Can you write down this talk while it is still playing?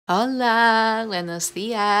Hola, buenos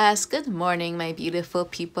dias, good morning my beautiful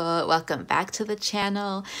people. Welcome back to the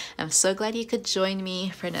channel. I'm so glad you could join me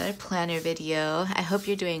for another planner video. I hope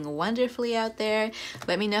you're doing wonderfully out there.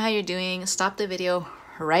 Let me know how you're doing. Stop the video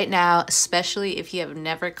right now, especially if you have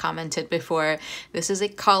never commented before. This is a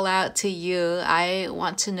call out to you. I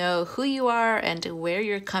want to know who you are and where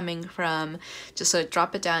you're coming from. Just so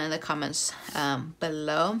drop it down in the comments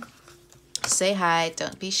below. Say hi,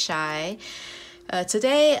 don't be shy.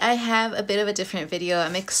 Today I have a bit of a different video.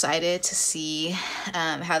 I'm excited to see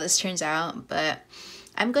how this turns out, but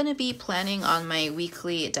I'm going to be planning on my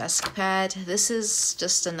weekly desk pad. This is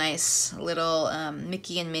just a nice little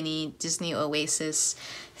Mickey and Minnie Disney Oasis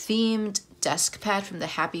themed desk pad from the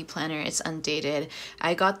Happy Planner. It's undated.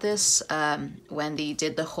 I got this when they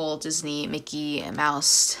did the whole Disney Mickey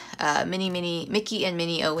Mouse Mickey and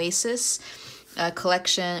Minnie Oasis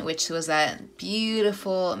collection, which was that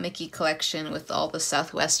beautiful Mickey collection with all the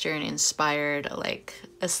Southwestern inspired like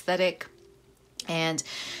aesthetic. And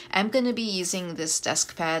I'm going to be using this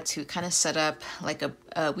desk pad to kind of set up like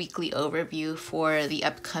a weekly overview for the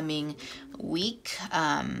upcoming week.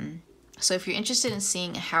 So if you're interested in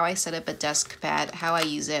seeing how I set up a desk pad, how I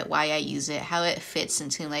use it, why I use it, how it fits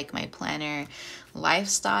into like my planner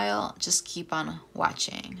lifestyle, just keep on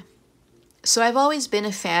watching. So I've always been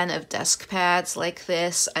a fan of desk pads like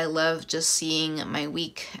this. I love just seeing my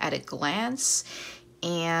week at a glance.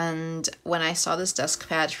 And when I saw this desk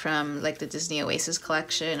pad from like the Disney Oasis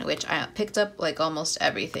collection, which I picked up like almost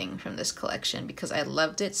everything from this collection because I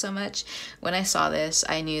loved it so much. When I saw this,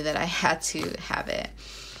 I knew that I had to have it.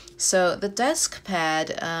 So the desk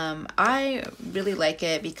pad, I really like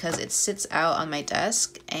it because it sits out on my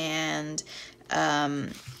desk and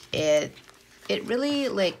it really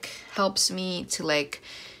like helps me to like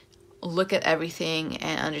look at everything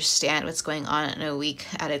and understand what's going on in a week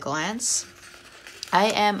at a glance.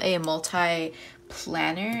 I am a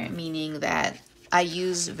multi-planner, meaning that I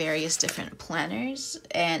use various different planners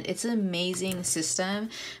and it's an amazing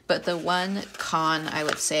system. But the one con I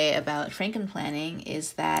would say about Frankenplanning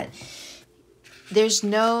is that there's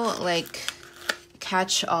no like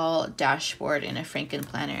catch-all dashboard in a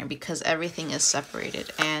Frankenplanner because everything is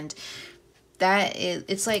separated, and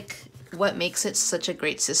it's like what makes it such a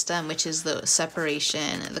great system, which is the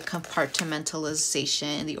separation, the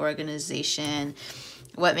compartmentalization, the organization.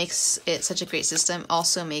 What makes it such a great system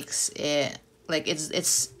also makes it like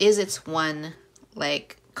its one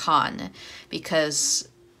like con, because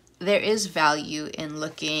there is value in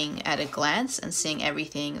looking at a glance and seeing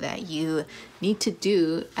everything that you need to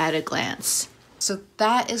do at a glance. So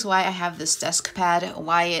that is why I have this desk pad,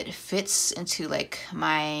 why it fits into like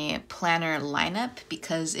my planner lineup,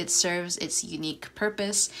 because it serves its unique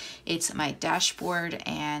purpose. It's my dashboard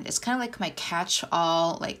and it's kind of like my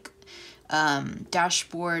catch-all like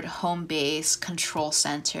dashboard, home base, control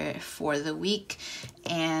center for the week.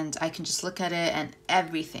 And I can just look at it and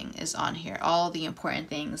everything is on here. All the important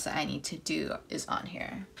things that I need to do is on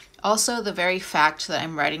here. Also, the very fact that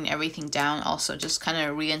I'm writing everything down also just kind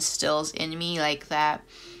of reinstills in me like that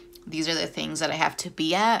these are the things that I have to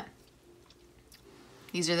be at.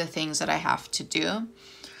 These are the things that I have to do.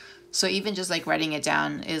 So even just like writing it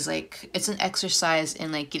down is like, it's an exercise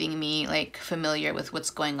in like getting me like familiar with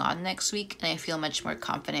what's going on next week. And I feel much more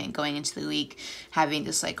confident going into the week, having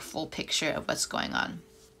this like full picture of what's going on.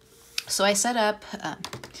 So I set up,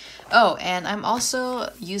 oh, and I'm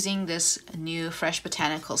also using this new Fresh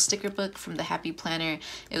Botanicals sticker book from the Happy Planner.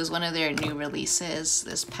 It was one of their new releases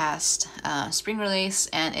this past spring release,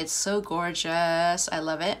 and it's so gorgeous. I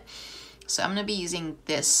love it. So I'm gonna be using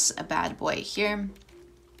this bad boy here.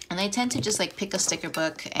 And I tend to just like pick a sticker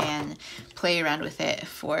book and play around with it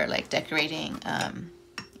for like decorating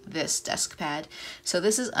this desk pad. So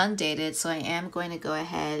this is undated, so I am going to go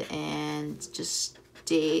ahead and just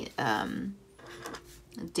date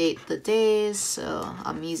the days. So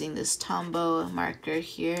I'm using this Tombow marker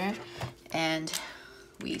here, and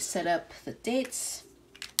we set up the dates.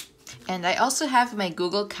 And I also have my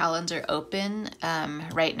Google Calendar open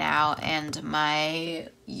right now, and my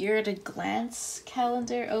year at a glance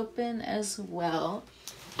calendar open as well.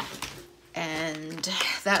 And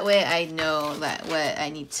that way I know that what I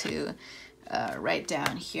need to write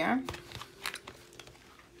down here.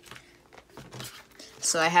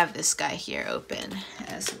 So I have this guy here open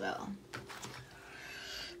as well.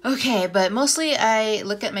 Okay, but mostly I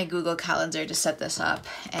look at my Google Calendar to set this up,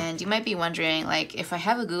 and you might be wondering, like, if I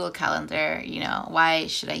have a Google Calendar, you know, why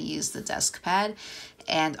should I use the desk pad?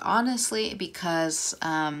 And honestly, because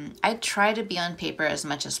I try to be on paper as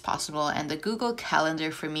much as possible, and the Google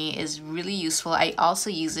Calendar for me is really useful. I also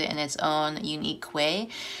use it in its own unique way.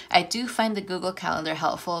 I do find the Google Calendar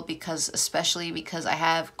helpful because, especially because I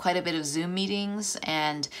have quite a bit of Zoom meetings,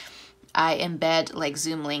 and I embed like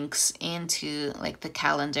Zoom links into like the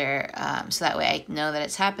calendar, so that way I know that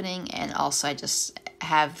it's happening, and also I just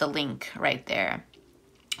have the link right there,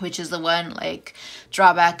 which is the one like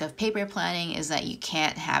drawback of paper planning, is that you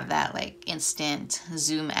can't have that like instant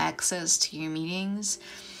Zoom access to your meetings.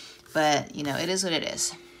 But you know, it is what it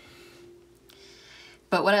is.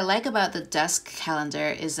 But what I like about the desk calendar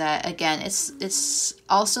is that, again, it's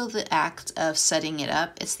also the act of setting it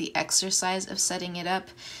up. It's the exercise of setting it up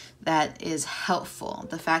that is helpful.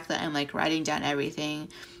 The fact that I'm like writing down everything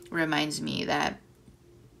reminds me that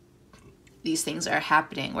these things are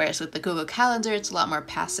happening. Whereas with the Google Calendar, it's a lot more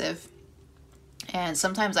passive. And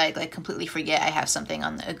sometimes I like completely forget I have something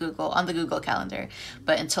on the Google Calendar.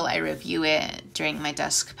 But until I review it during my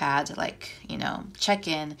desk pad, like, you know,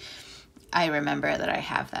 check-in, I remember that I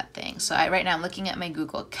have that thing. So right now I'm looking at my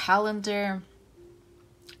Google Calendar,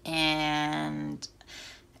 and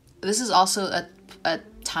this is also a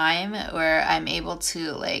time where I'm able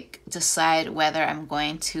to like decide whether I'm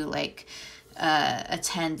going to like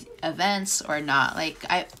attend events or not. Like,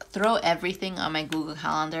 I throw everything on my Google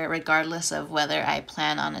Calendar regardless of whether I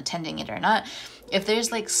plan on attending it or not. If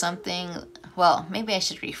there's like something, well, maybe I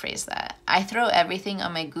should rephrase that. I throw everything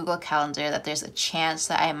on my Google Calendar that there's a chance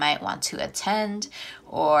that I might want to attend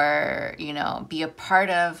or, you know, be a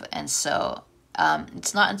part of. And so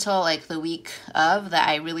it's not until like the week of that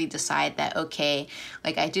I really decide that, okay,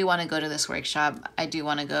 like I do want to go to this workshop. I do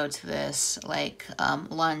want to go to this like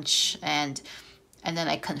lunch, and then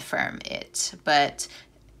I confirm it. But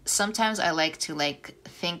sometimes I like to like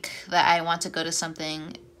think that I want to go to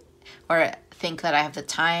something, or think that I have the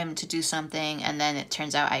time to do something, and then it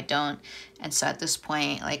turns out I don't. And so at this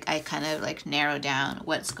point, like I kind of like narrow down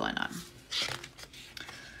what's going on.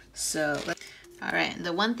 So all right,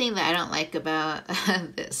 the one thing that I don't like about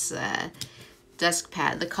this desk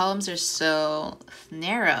pad, the columns are so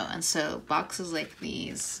narrow, and so boxes like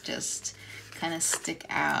these just kind of stick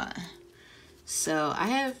out. So I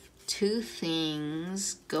have two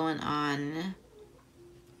things going on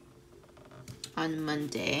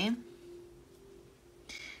Monday,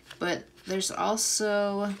 but there's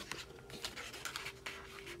also,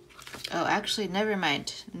 oh, actually, never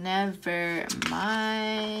mind.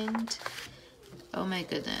 Oh my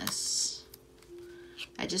goodness.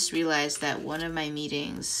 I just realized that one of my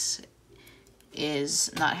meetings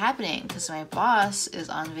is not happening because my boss is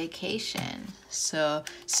on vacation. So,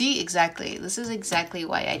 see, exactly. This is exactly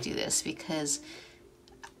why I do this, because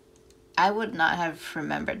I would not have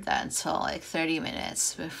remembered that until like 30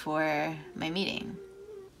 minutes before my meeting.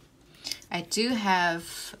 I do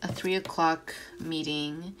have a 3 o'clock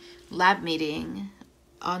meeting, lab meeting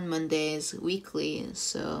on Mondays weekly,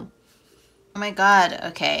 so oh my god,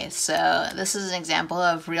 okay, so this is an example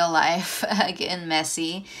of real life getting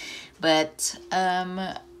messy, but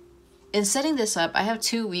in setting this up, I have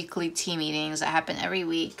 2 weekly team meetings that happen every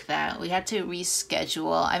week that we had to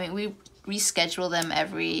reschedule. I mean, we reschedule them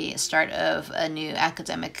every start of a new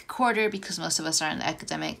academic quarter because most of us are on the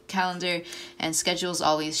academic calendar, and schedules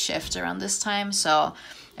always shift around this time. So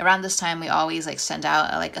around this time, we always like send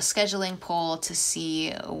out a scheduling poll to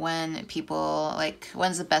see when people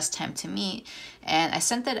when's the best time to meet. And I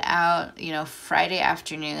sent that out, you know, Friday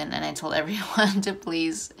afternoon, and I told everyone to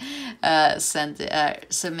please submit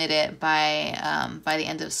it by the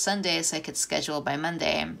end of Sunday so I could schedule by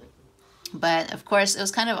Monday. But of course, it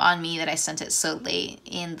was kind of on me that I sent it so late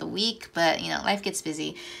in the week, but you know, life gets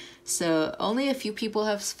busy. So only a few people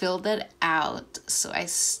have filled that out. So I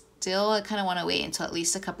still kind of want to wait until at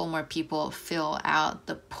least a couple more people fill out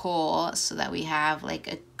the poll so that we have like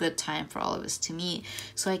a good time for all of us to meet.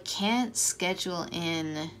 So I can't schedule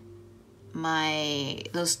in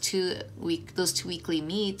those two weekly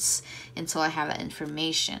meets until I have that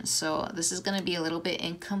information. So this is going to be a little bit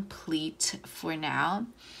incomplete for now,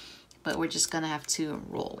 but we're just gonna have to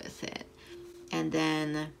roll with it. And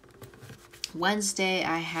then Wednesday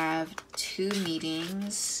I have 2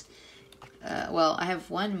 meetings. Well, I have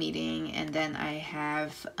 1 meeting, and then I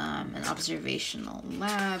have an observational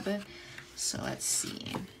lab. So let's see,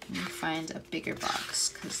 let me find a bigger box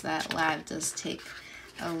because that lab does take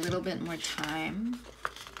a little bit more time.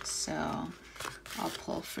 So I'll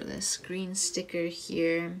pull for this green sticker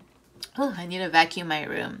here. Oh, I need to vacuum my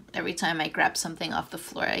room. Every time I grab something off the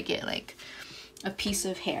floor, I get like a piece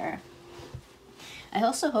of hair. I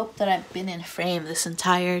also hope that I've been in frame this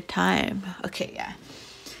entire time. Okay, yeah.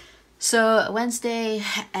 So Wednesday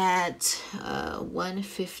at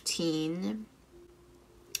 1:15,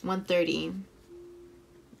 1:30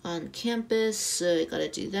 on campus, so I gotta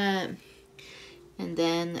do that. And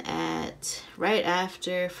then at right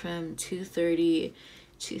after from 2:30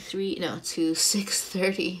 to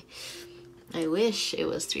 6:30. I wish it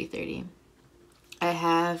was 3:30. I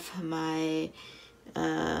have my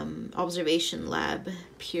observation lab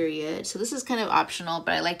period. So this is kind of optional,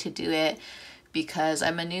 but I like to do it because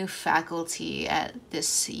I'm a new faculty at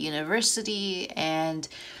this university, and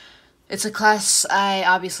it's a class I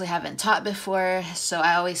obviously haven't taught before, so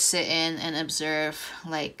I always sit in and observe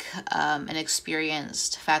like an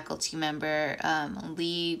experienced faculty member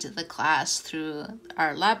lead the class through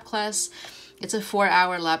our lab class. It's a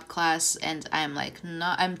 4-hour lab class, and I'm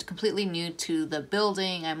completely new to the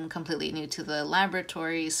building. I'm completely new to the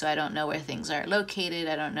laboratory, so I don't know where things are located.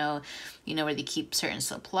 I don't know, where they keep certain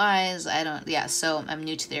supplies. So I'm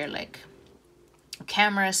new to their like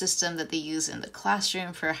camera system that they use in the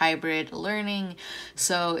classroom for hybrid learning.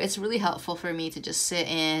 So it's really helpful for me to just sit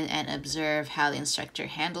in and observe how the instructor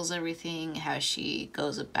handles everything, how she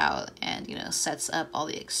goes about and sets up all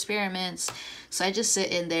the experiments. So I just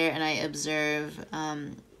sit in there and I observe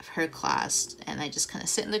her class, and I just kind of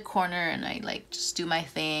sit in the corner and I like just do my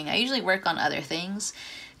thing. I usually work on other things,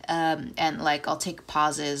 and like I'll take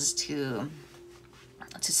pauses to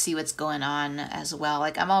see what's going on as well.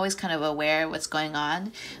 Like I'm always kind of aware of what's going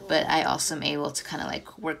on, but I also am able to kind of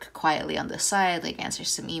like work quietly on the side, like answer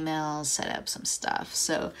some emails, set up some stuff.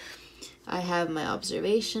 So I have my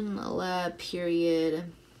observation lab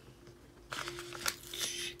period,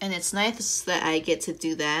 and it's nice that I get to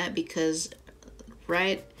do that because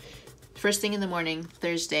right first thing in the morning,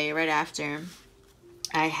 Thursday, right after,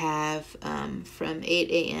 I have from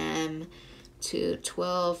 8 a.m. to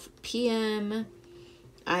 12 p.m.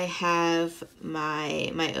 I have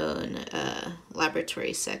my own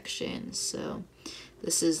laboratory section. So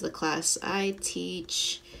this is the class I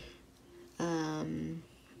teach.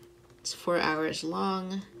 It's 4 hours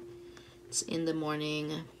long. It's in the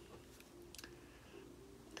morning.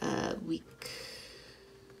 I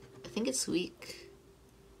think it's week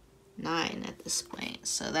 9 at this point.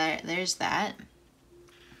 So there's that.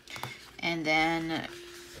 And then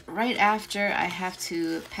right after, I have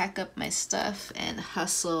to pack up my stuff and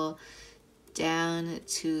hustle down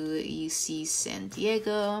to UC San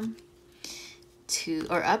Diego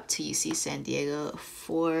up to UC San Diego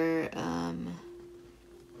for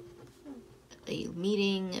a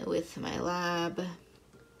meeting with my lab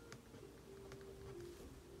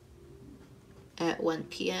at 1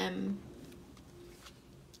 p.m.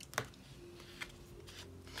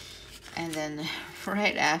 And then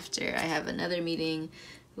right after, I have another meeting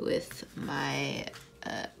with my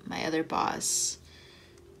other boss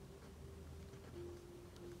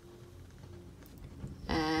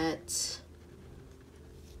at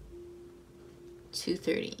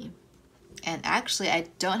 2:30. And actually, I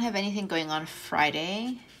don't have anything going on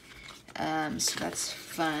Friday, so that's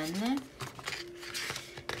fun.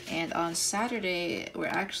 And on Saturday, we're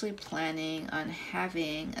actually planning on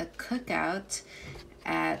having a cookout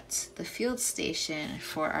at the field station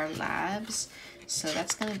for our labs. So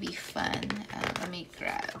that's gonna be fun. Let me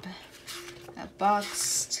grab a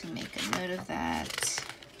box to make a note of that.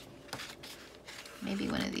 Maybe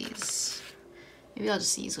one of these. Maybe I'll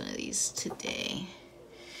just use one of these today.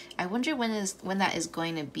 I wonder when that is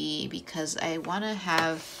going to be, because I want to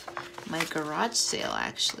have my garage sale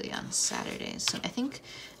actually on Saturday. So I think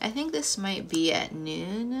this might be at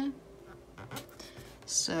noon.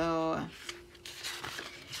 So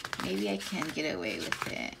maybe I can get away with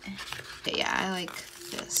it. But yeah, I like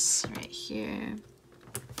this right here.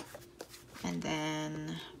 And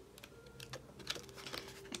then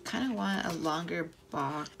I kind of want a longer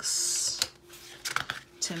box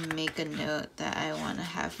to make a note that I want to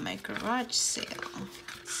have my garage sale.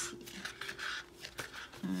 Let's see.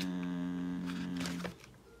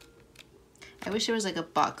 I wish there was like a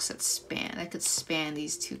box that could span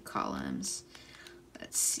these two columns.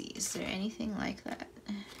 Let's see, is there anything like that?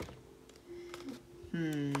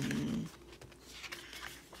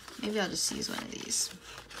 Maybe I'll just use one of these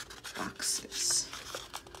boxes.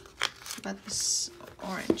 What about this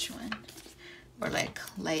orange one? Or like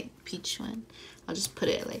light peach one? I'll just put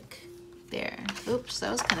it like there. Oops,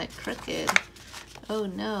 that was kind of crooked. Oh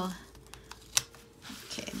no.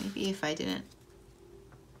 Okay, maybe if I didn't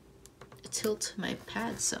tilt my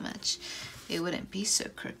pad so much, it wouldn't be so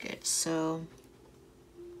crooked. So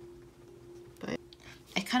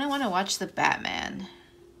I kind of want to watch the Batman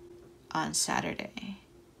on Saturday.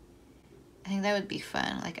 I think that would be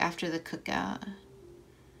fun, like after the cookout.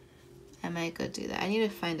 I might go do that. I need to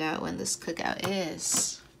find out when this cookout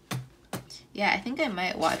is. Yeah, I think I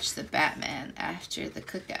might watch the Batman after the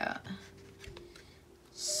cookout.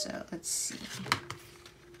 So let's see.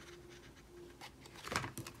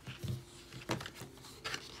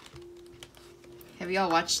 Have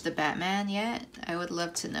y'all watched the Batman yet? I would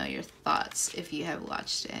love to know your thoughts if you have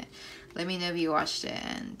watched it. Let me know if you watched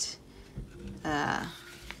it and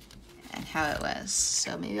how it was.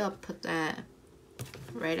 So maybe I'll put that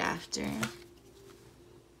right after.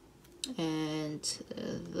 And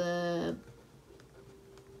the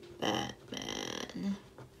Batman.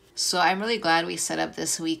 So I'm really glad we set up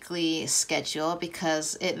this weekly schedule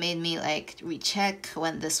because it made me like recheck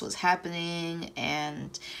when this was happening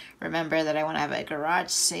and remember that I want to have a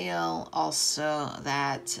garage sale. Also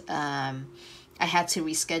that I had to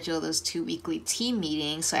reschedule those 2 weekly team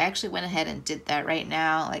meetings. So I actually went ahead and did that right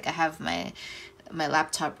now. Like I have my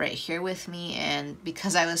laptop right here with me, and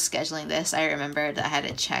because I was scheduling this, I remembered I had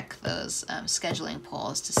to check those scheduling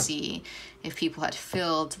polls to see if people had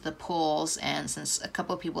filled the polls, and since a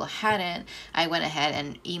couple of people hadn't, I went ahead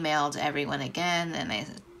and emailed everyone again, and I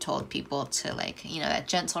told people to, like, you know, that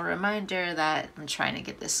gentle reminder that I'm trying to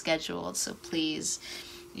get this scheduled, so please,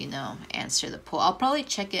 you know, answer the poll. I'll probably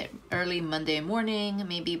check it early Monday morning,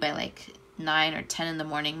 maybe by like 9 or 10 in the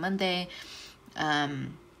morning Monday,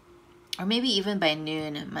 or maybe even by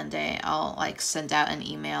noon Monday. I'll like send out an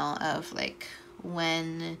email of like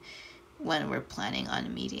when we're planning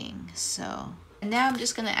on meeting. So and now I'm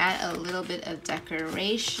just gonna add a little bit of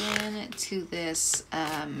decoration to this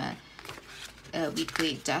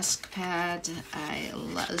weekly desk pad. I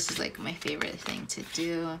love this, is like my favorite thing to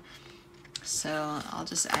do. So I'll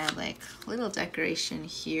just add like little decoration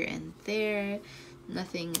here and there.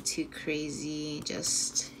 Nothing too crazy,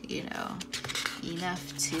 just, you know,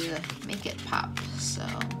 enough to make it pop. So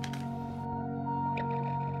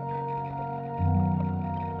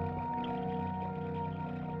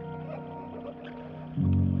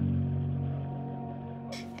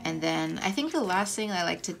and then I think the last thing I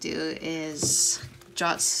like to do is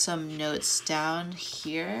jot some notes down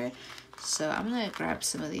here. So I'm gonna grab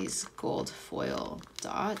some of these gold foil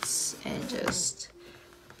dots and just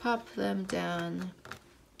pop them down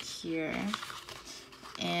here.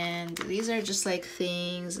 And these are just like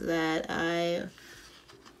things that I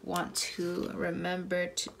want to remember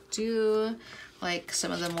to do, like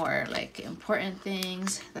some of the more like important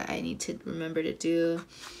things that I need to remember to do.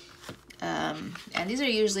 And these are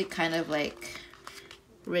usually kind of like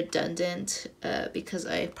redundant because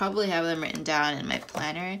I probably have them written down in my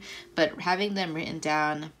planner, but having them written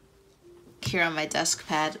down here on my desk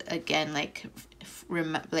pad again like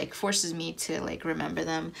forces me to like remember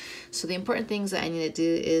them. So the important things that I need to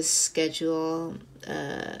do is schedule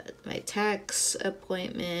my tax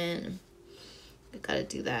appointment. I gotta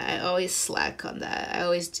do that. I always slack on that. I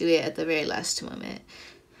always do it at the very last moment.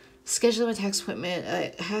 Schedule my tax appointment.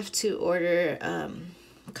 I have to order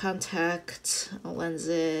contact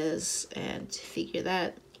lenses and figure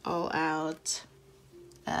that all out.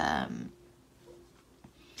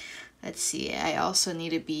 Let's see, I also need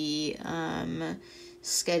to be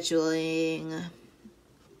scheduling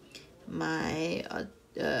my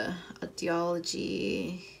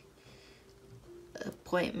audiology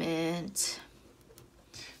appointment.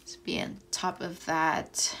 Let's be on top of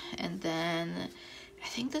that. And then I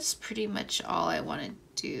think that's pretty much all I want to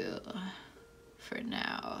do for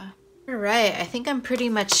now. All right, I think I'm pretty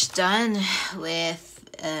much done with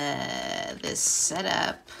this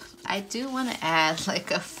setup. I do want to add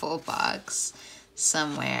like a full box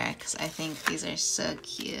somewhere because I think these are so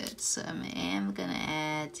cute. So I am gonna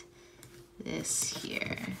add this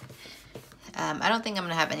here. I don't think I'm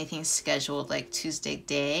gonna have anything scheduled like Tuesday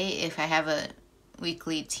day. If I have a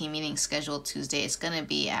weekly team meeting scheduled Tuesday, it's gonna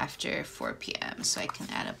be after 4 p.m. so I can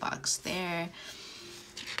add a box there.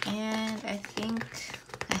 And I think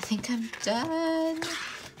I'm done.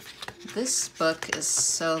 This book is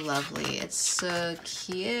so lovely. It's so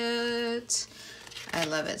cute. I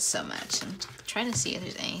love it so much. I'm trying to see if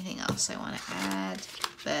there's anything else I want to add,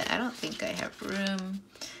 but I don't think I have room.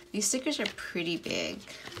 These stickers are pretty big,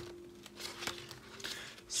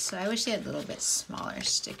 so I wish they had a little bit smaller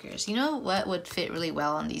stickers. You know what would fit really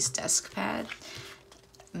well on these desk pads?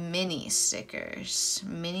 Mini stickers.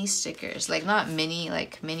 Mini stickers. Like not mini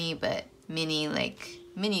like mini, but mini like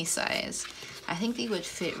mini size. I think they would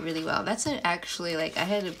fit really well. That's actually like I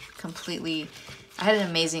had an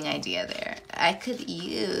amazing idea there. I could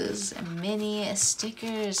use mini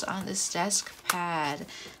stickers on this desk pad.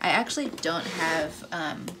 I actually don't have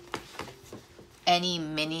any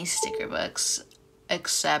mini sticker books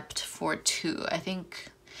except for 2. I think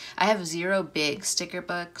I have 0 big sticker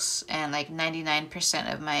books, and like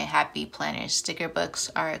 99% of my Happy Planner sticker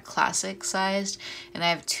books are classic sized, and I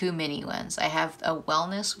have 2 mini ones. I have a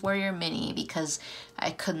Wellness Warrior mini because I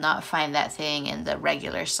could not find that thing in the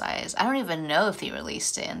regular size. I don't even know if they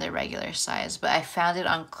released it in the regular size, but I found it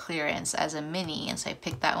on clearance as a mini, and so I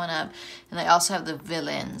picked that one up. And I also have the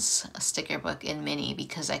Villains sticker book in mini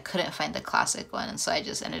because I couldn't find the classic one, and so I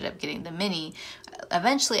just ended up getting the mini.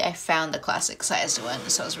 Eventually I found the classic sized one,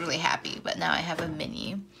 so I was really happy, but now I have a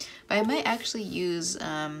mini. But I might actually use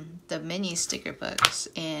the mini sticker books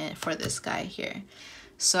for this guy here.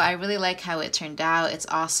 So I really like how it turned out. It's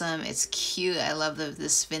awesome. It's cute. I love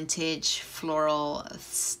this vintage floral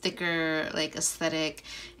sticker like aesthetic,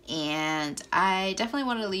 and I definitely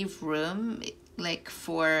want to leave room like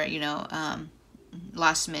for, you know,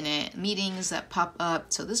 last minute meetings that pop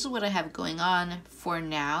up. So this is what I have going on for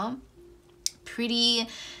now.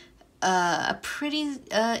 A pretty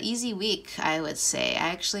easy week, I would say. I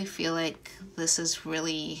actually feel like this is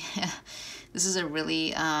really this is a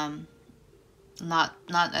really not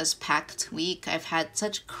as packed week. I've had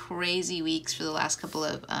such crazy weeks for the last couple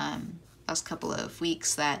of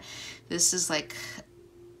weeks that this is like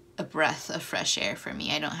a breath of fresh air for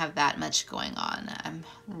me. I don't have that much going on. I'm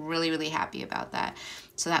really happy about that.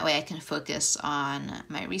 So that way I can focus on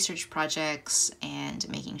my research projects and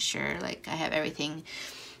making sure like I have everything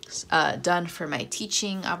done for my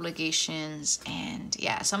teaching obligations. And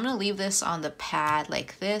yeah, so I'm gonna leave this on the pad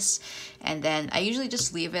like this, and then I usually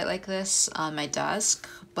just leave it like this on my desk,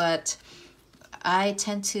 but I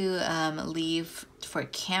tend to leave for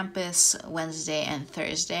campus Wednesday and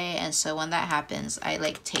Thursday, and so when that happens, I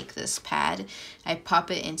like take this pad, I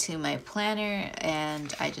pop it into my planner,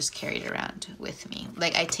 and I just carry it around with me.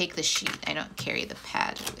 Like I take the sheet, I don't carry the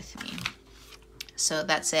pad with me. So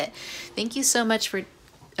that's it. Thank you so much for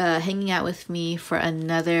hanging out with me for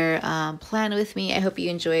another plan with me. I hope you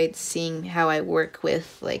enjoyed seeing how I work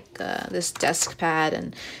with like this desk pad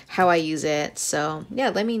and how I use it. So yeah,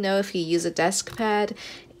 let me know if you use a desk pad,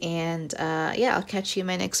 and yeah, I'll catch you in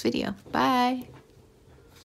my next video. Bye.